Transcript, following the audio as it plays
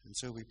And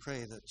so we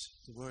pray that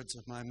the words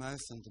of my mouth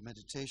and the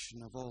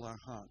meditation of all our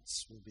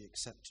hearts will be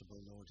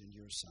acceptable, Lord, in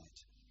your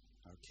sight,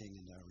 our King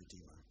and our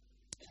Redeemer.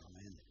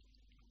 Amen.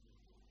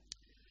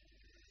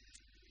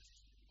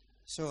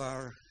 So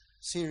our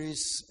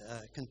series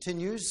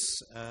continues.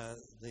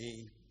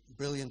 The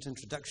brilliant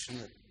introduction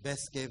that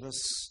Beth gave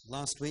us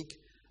last week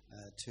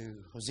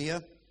to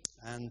Hosea,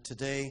 and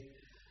today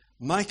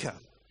Micah.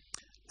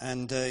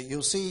 And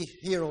you'll see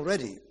here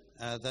already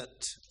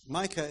that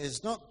Micah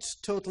is not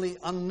totally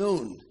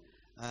unknown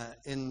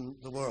in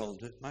the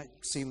world. It might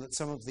seem that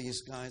some of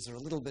these guys are a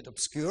little bit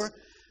obscure,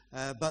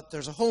 but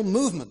there's a whole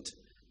movement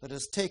that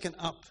has taken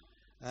up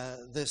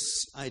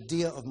this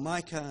idea of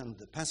Micah and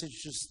the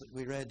passages that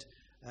we read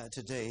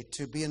today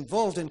to be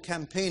involved in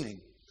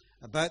campaigning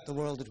about the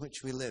world in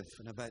which we live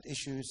and about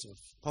issues of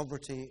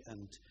poverty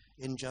and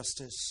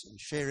injustice and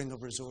sharing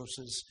of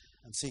resources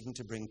and seeking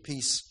to bring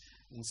peace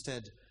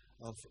instead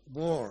of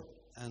war,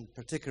 and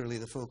particularly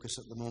the focus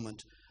at the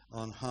moment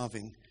on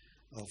halving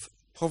of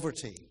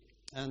poverty.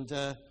 And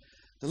the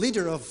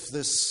leader of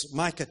this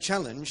Micah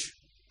challenge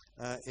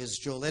is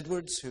Joel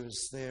Edwards,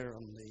 who's there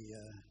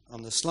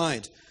on the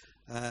slide.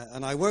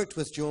 And I worked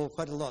with Joel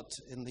quite a lot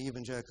in the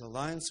Evangelical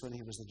Alliance when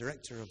he was the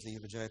director of the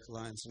Evangelical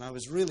Alliance, and I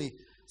was really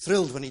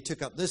thrilled when he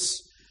took up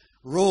this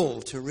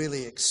role to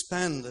really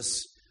expand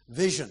this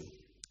vision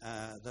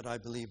that I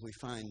believe we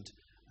find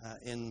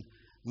in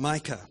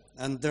Micah.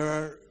 And there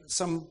are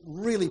some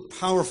really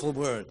powerful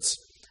words,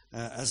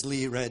 as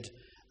Lee read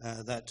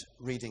that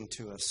reading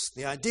to us.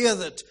 The idea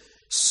that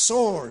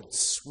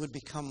swords would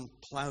become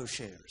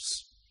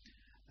plowshares.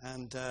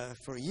 And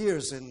for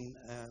years in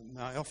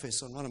my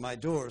office, on one of my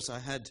doors, I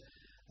had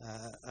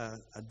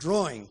a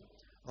drawing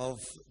of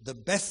the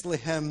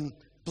Bethlehem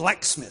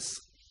blacksmith.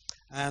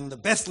 And the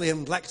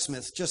Bethlehem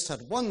blacksmith just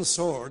had one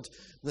sword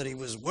that he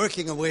was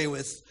working away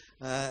with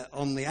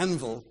on the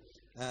anvil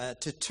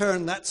to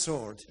turn that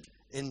sword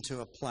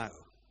into a plow.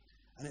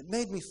 And it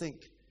made me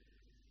think,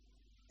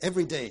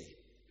 every day,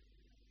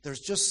 there's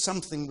just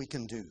something we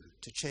can do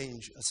to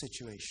change a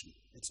situation.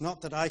 It's not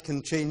that I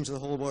can change the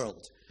whole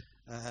world,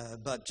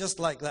 but just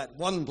like that,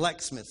 one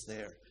blacksmith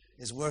there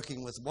is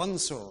working with one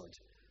sword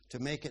to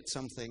make it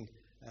something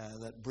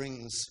that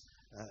brings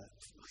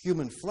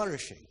human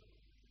flourishing.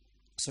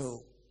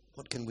 So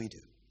what can we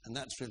do? And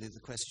that's really the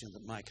question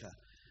that Micah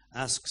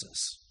asks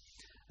us.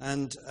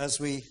 And as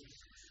we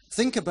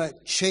think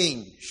about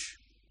change,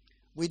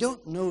 we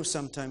don't know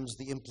sometimes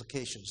the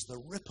implications,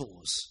 the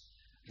ripples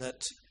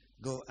that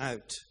go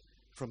out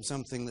from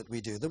something that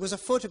we do. There was a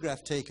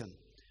photograph taken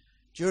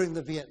during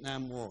the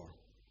Vietnam War,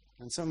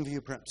 and some of you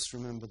perhaps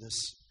remember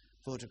this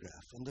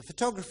photograph. And the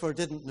photographer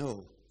didn't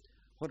know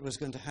what was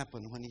going to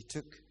happen when he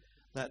took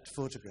that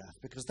photograph,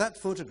 because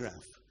that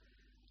photograph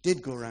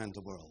did go around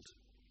the world,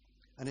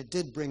 and it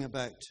did bring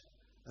about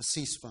a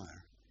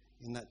ceasefire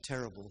in that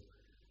terrible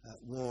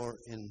war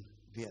in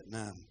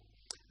Vietnam.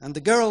 And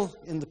the girl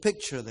in the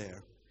picture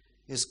there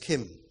is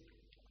Kim.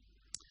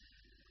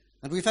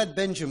 And we've had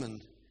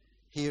Benjamin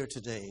here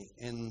today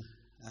in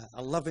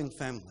a loving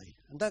family.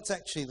 And that's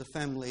actually the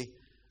family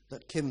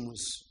that Kim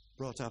was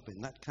brought up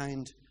in, that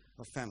kind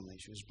of family.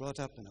 She was brought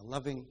up in a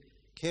loving,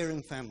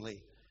 caring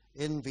family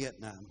in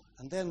Vietnam.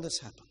 And then this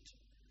happened,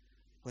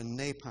 when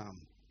napalm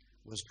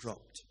was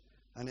dropped.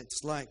 And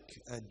it's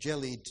like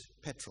jellied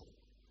petrol,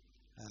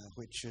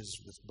 which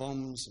is with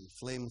bombs and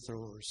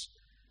flamethrowers.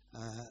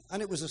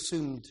 And it was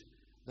assumed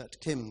that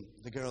Kim,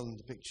 the girl in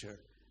the picture,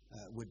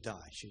 would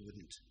die. She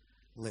wouldn't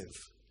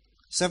live.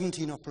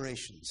 17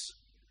 operations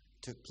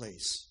took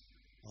place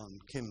on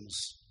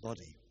Kim's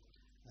body.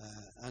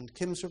 And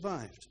Kim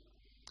survived.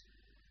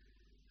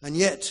 And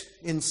yet,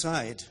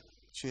 inside,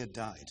 she had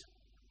died.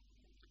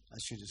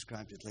 As she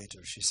described it later,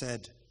 she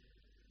said,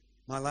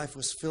 "My life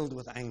was filled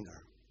with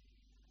anger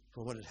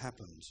for what had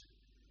happened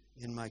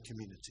in my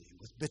community,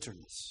 with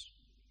bitterness.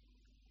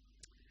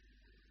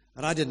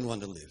 And I didn't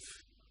want to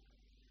live.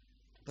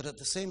 But at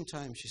the same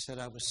time," she said,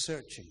 "I was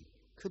searching.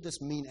 Could this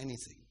mean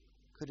anything?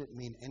 Could it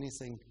mean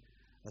anything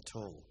at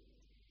all?"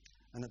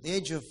 And at the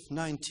age of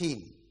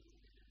 19,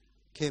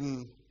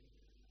 Kim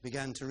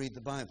began to read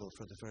the Bible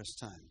for the first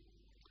time.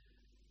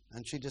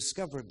 And she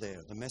discovered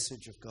there the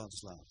message of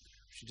God's love.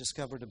 She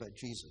discovered about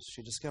Jesus.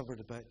 She discovered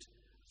about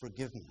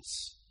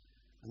forgiveness.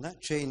 And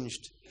that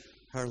changed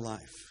her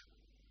life.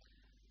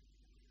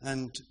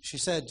 And she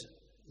said,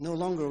 no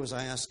longer was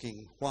I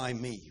asking, why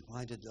me?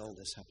 Why did all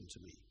this happen to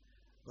me?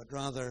 But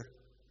rather,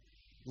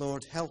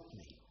 Lord, help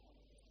me.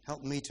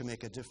 Help me to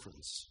make a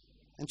difference.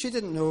 And she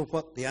didn't know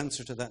what the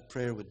answer to that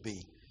prayer would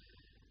be.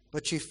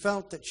 But she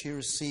felt that she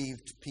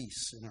received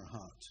peace in her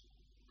heart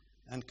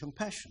and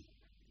compassion.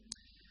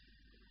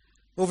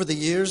 Over the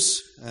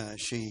years,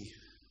 she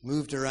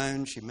moved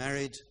around, she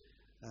married,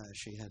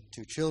 she had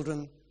 2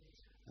 children,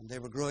 and they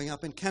were growing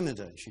up in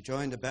Canada. She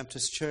joined a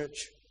Baptist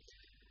church.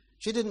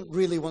 She didn't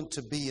really want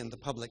to be in the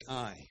public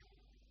eye,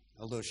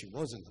 although she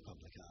was in the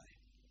public eye.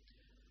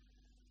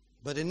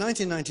 But in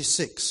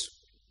 1996,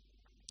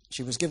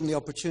 she was given the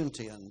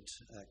opportunity and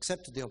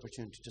accepted the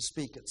opportunity to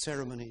speak at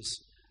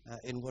ceremonies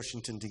in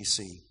Washington,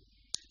 D.C.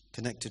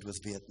 connected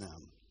with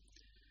Vietnam.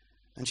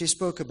 And she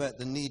spoke about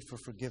the need for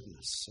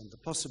forgiveness and the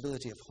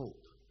possibility of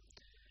hope.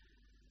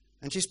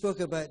 And she spoke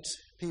about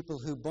people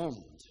who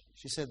bombed.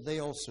 She said they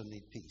also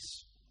need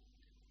peace.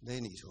 They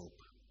need hope.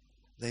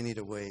 They need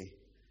a way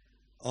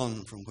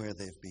on from where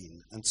they've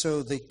been. And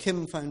so the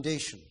Kim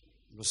Foundation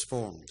was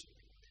formed.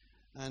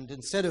 And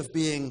instead of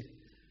being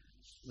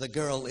the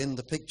girl in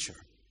the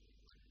picture,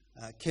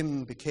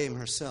 Kim became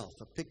herself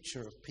a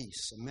picture of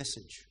peace, a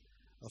message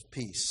of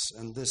peace.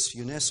 And this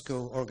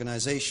UNESCO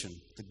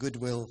organization, the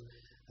Goodwill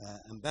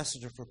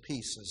Ambassador for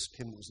Peace, as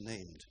Kim was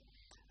named,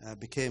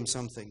 became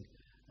something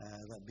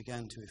that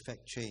began to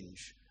effect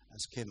change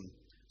as Kim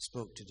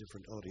spoke to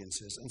different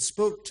audiences and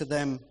spoke to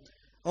them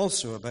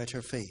also about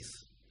her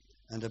faith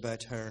and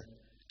about her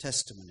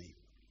testimony.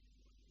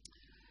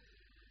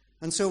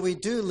 And so we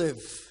do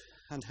live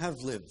and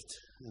have lived,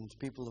 and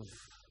people of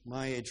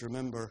my age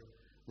remember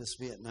this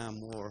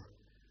Vietnam War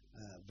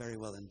very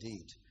well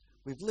indeed.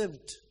 We've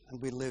lived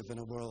and we live in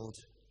a world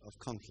of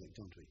conflict,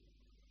 don't we?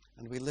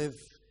 And we live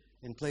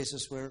in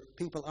places where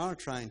people are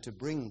trying to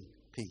bring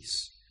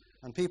peace,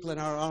 and people in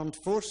our armed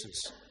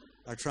forces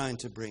are trying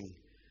to bring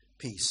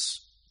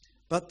peace.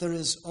 But there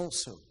is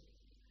also,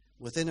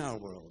 within our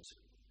world,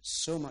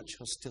 so much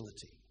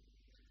hostility.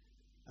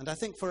 And I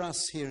think for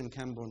us here in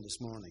Camborne this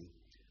morning,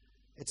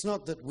 it's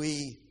not that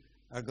we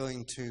are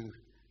going to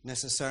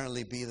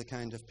necessarily be the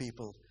kind of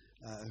people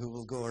who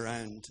will go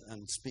around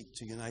and speak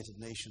to United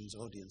Nations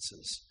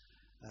audiences.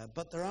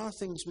 But there are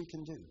things we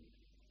can do,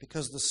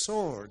 because the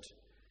sword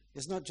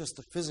is not just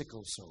the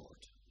physical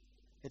sword.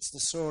 It's the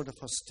sword of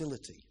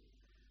hostility,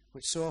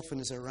 which so often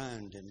is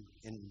around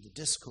in the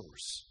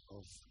discourse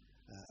of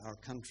our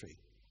country.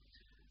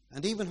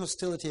 And even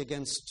hostility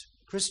against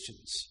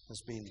Christians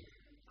has been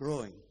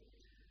growing.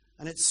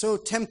 And it's so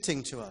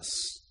tempting to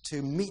us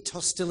to meet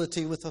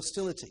hostility with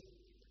hostility,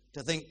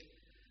 to think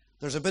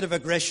there's a bit of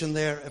aggression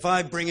there. If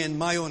I bring in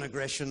my own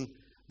aggression,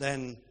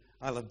 then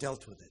I'll have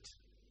dealt with it.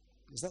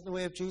 Is that the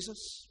way of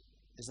Jesus?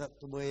 Is that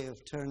the way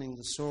of turning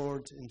the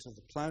sword into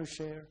the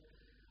plowshare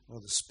or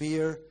the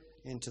spear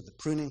into the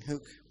pruning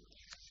hook?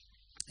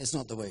 It's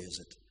not the way, is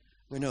it?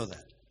 We know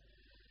that.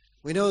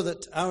 We know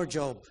that our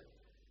job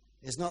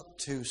is not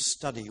to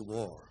study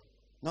war,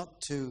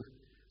 not to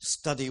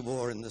study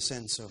war in the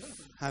sense of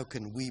how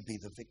can we be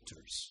the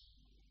victors.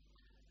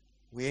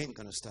 We ain't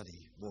going to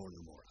study war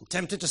no more. I'm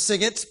tempted to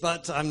sing it,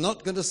 but I'm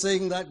not going to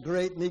sing that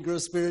great Negro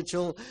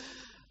spiritual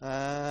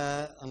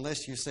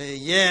unless you say,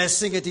 yeah,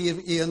 sing it,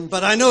 Ian.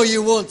 But I know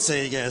you won't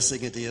say, yeah,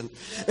 sing it, Ian.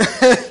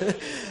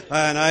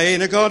 And I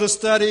ain't going to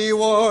study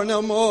war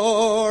no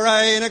more.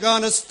 I ain't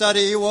going to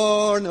study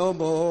war no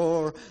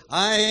more.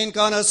 I ain't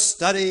going to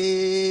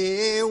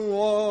study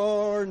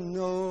war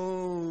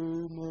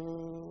no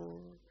more.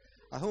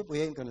 I hope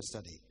we ain't going to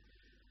study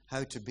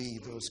how to be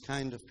those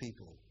kind of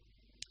people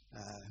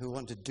who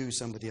want to do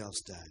somebody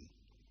else down.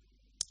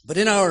 But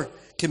in our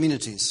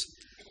communities,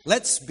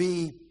 let's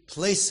be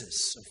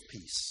places of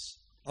peace,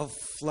 of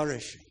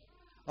flourishing,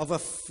 of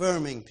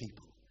affirming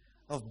people,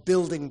 of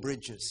building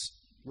bridges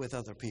with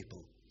other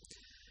people.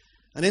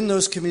 And in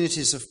those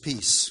communities of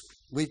peace,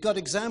 we've got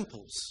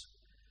examples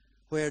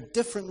where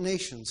different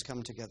nations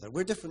come together.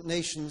 We're different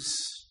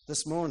nations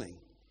this morning.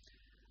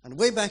 And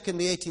way back in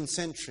the 18th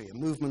century, a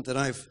movement that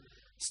I've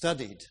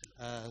studied,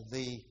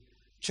 the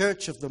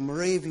Church of the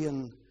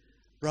Moravian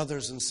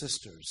Brothers and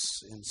Sisters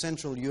in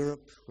Central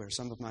Europe, where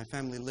some of my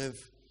family live.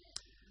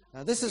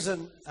 This is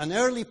an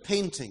early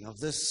painting of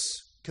this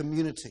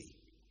community,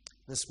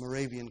 this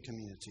Moravian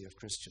community of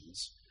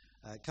Christians.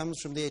 It comes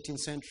from the 18th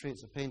century.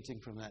 It's a painting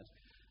from that.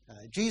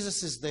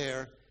 Jesus is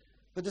there.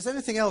 But does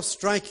anything else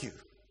strike you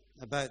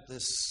about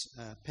this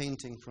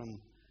painting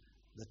from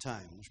the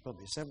time? There's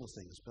probably several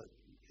things, but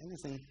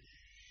anything?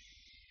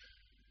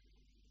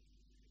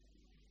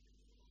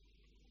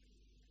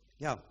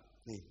 Yeah,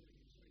 me.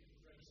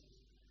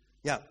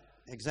 Yeah,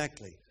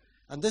 exactly.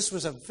 And this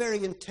was a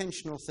very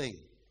intentional thing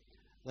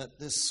that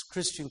this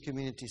Christian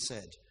community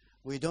said.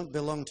 We don't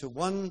belong to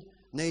one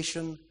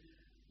nation.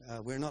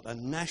 We're not a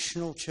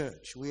national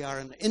church. We are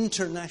an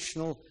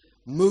international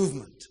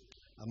movement,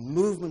 a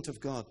movement of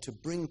God to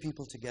bring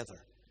people together.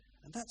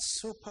 And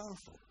that's so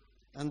powerful.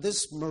 And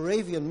this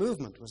Moravian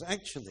movement was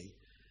actually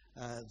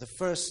the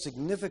first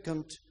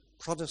significant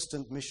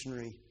Protestant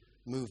missionary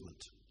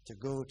movement to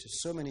go to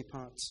so many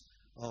parts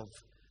of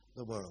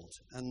the world.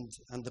 And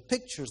the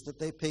pictures that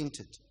they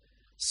painted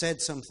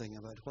said something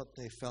about what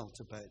they felt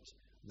about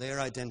their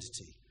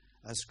identity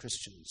as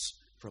Christians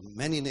from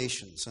many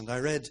nations. And I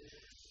read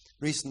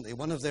recently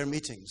one of their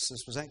meetings.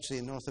 This was actually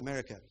in North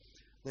America.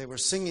 They were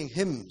singing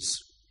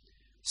hymns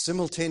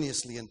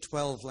simultaneously in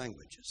 12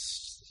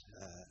 languages.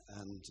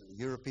 And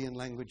European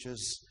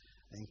languages,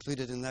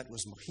 included in that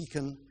was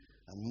Mohican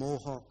and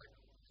Mohawk.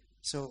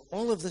 So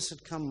all of this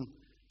had come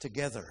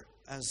together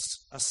as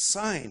a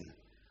sign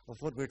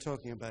of what we're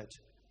talking about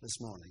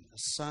this morning, a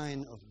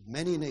sign of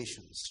many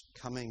nations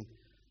coming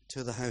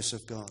to the house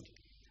of God.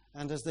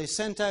 And as they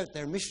sent out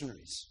their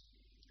missionaries,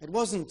 it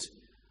wasn't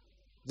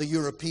the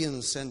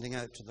Europeans sending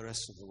out to the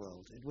rest of the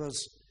world. It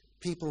was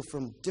people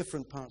from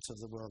different parts of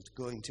the world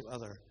going to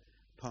other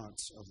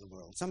parts of the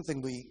world,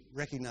 something we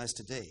recognize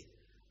today.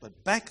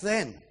 But back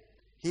then,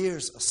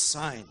 here's a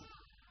sign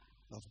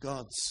of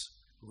God's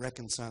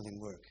reconciling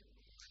work.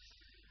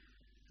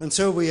 And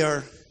so we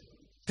are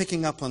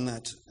picking up on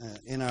that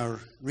in our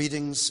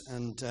readings,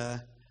 and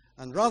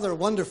rather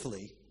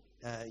wonderfully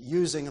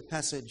using a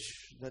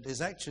passage that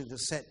is actually the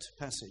set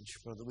passage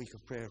for the Week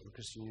of Prayer for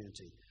Christian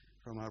Unity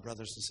from our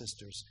brothers and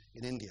sisters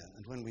in India.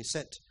 And when we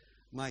set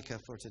Micah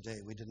for today,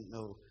 we didn't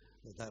know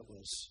that that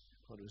was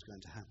what was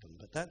going to happen.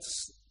 But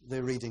that's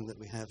the reading that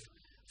we have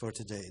for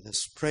today,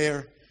 this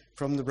prayer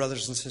from the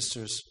brothers and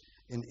sisters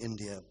in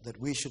India, that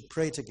we should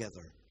pray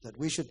together, that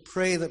we should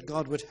pray that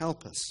God would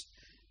help us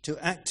to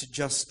act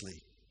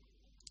justly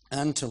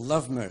and to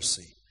love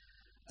mercy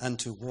and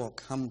to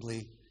walk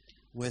humbly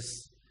with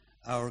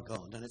our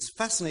God. And it's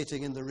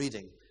fascinating in the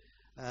reading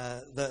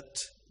that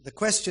the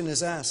question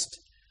is asked,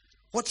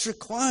 what's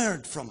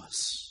required from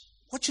us?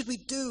 What should we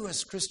do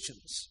as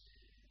Christians?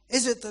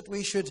 Is it that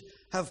we should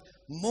have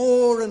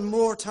more and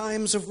more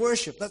times of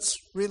worship? That's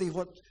really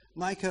what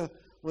Micah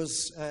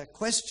was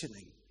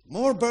questioning.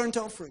 More burnt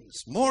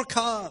offerings, more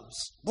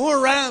calves, more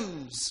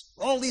rams,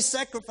 all these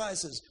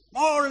sacrifices,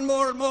 more and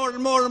more and more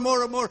and more and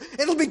more and more.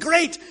 It'll be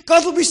great.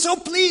 God will be so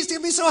pleased.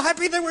 He'll be so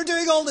happy that we're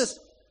doing all this.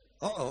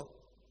 Uh-oh,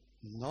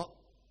 not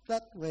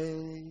that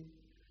way.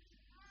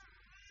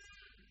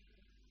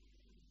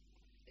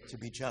 To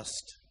be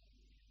just,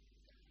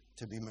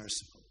 to be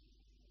merciful,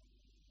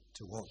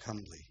 to walk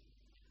humbly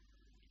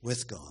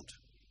with God,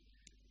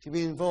 to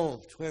be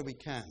involved where we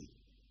can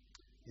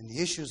in the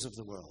issues of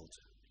the world,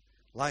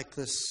 like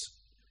this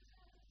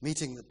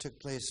meeting that took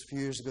place a few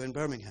years ago in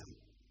Birmingham,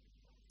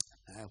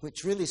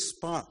 which really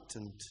sparked,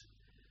 and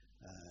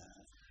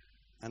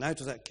out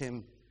of that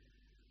came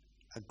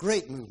a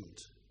great movement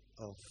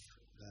of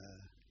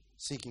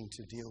seeking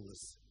to deal with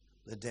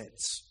the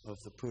debts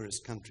of the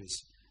poorest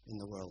countries in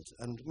the world.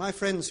 And my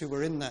friends who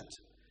were in that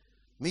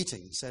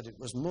meeting said it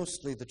was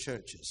mostly the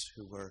churches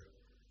who were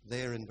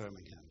there in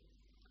Birmingham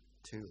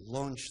to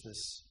launch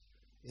this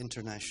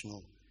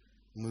international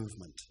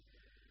movement.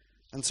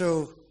 And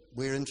so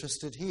we're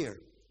interested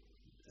here.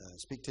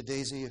 Speak to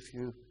Daisy if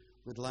you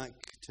would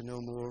like to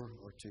know more,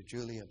 or to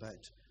Julie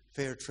about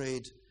fair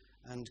trade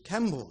and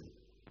Camborne,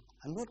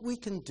 and what we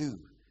can do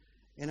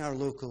in our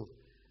local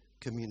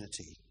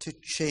community to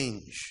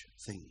change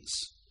things,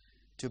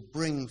 to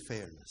bring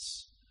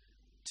fairness,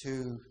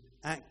 to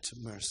act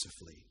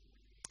mercifully.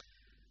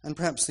 And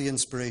perhaps the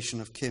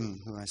inspiration of Kim,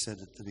 who I said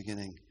at the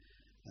beginning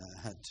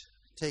had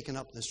taken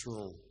up this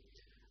role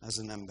as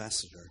an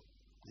ambassador.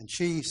 And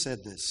she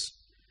said this: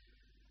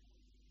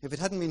 if it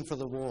hadn't been for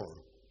the war,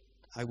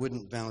 I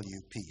wouldn't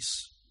value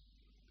peace.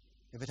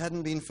 If it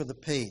hadn't been for the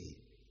pain,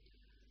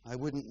 I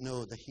wouldn't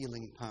know the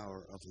healing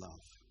power of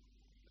love.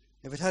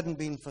 If it hadn't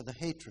been for the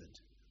hatred,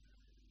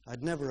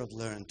 I'd never have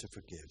learned to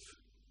forgive.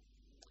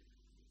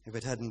 If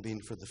it hadn't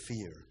been for the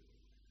fear,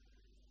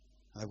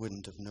 I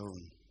wouldn't have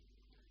known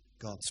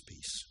God's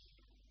peace.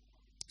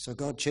 So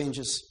God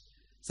changes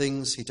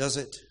things. He does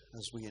it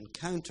as we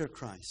encounter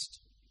Christ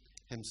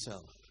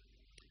himself.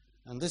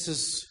 And this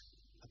is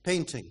a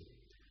painting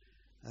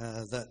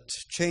that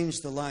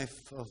changed the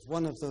life of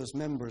one of those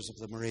members of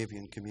the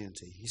Moravian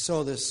community. He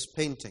saw this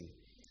painting,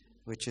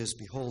 which is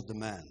Behold the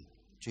Man,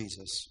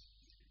 Jesus.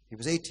 He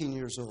was 18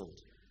 years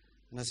old.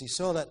 And as he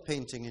saw that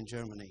painting in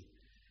Germany,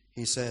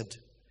 he said,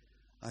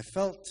 I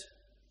felt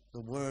the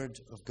word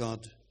of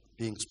God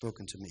being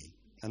spoken to me.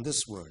 And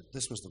this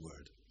was the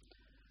word.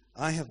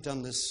 I have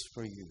done this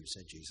for you,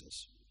 said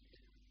Jesus.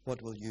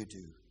 What will you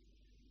do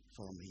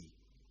for me?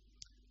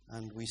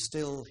 And we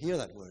still hear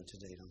that word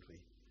today, don't we?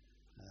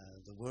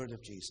 The word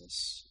of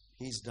Jesus.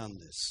 He's done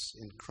this.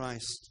 In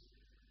Christ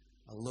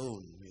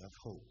alone we have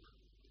hope.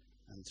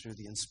 And through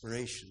the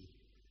inspiration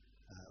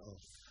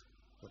of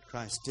what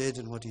Christ did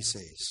and what he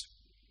says,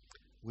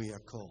 we are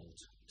called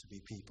to be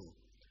people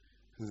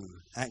who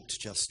act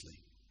justly,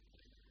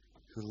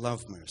 who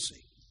love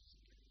mercy,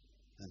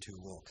 and who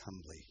walk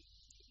humbly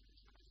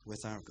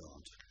with our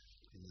God.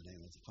 In the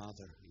name of the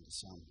Father, and the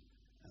Son,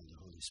 and the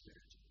Holy Spirit.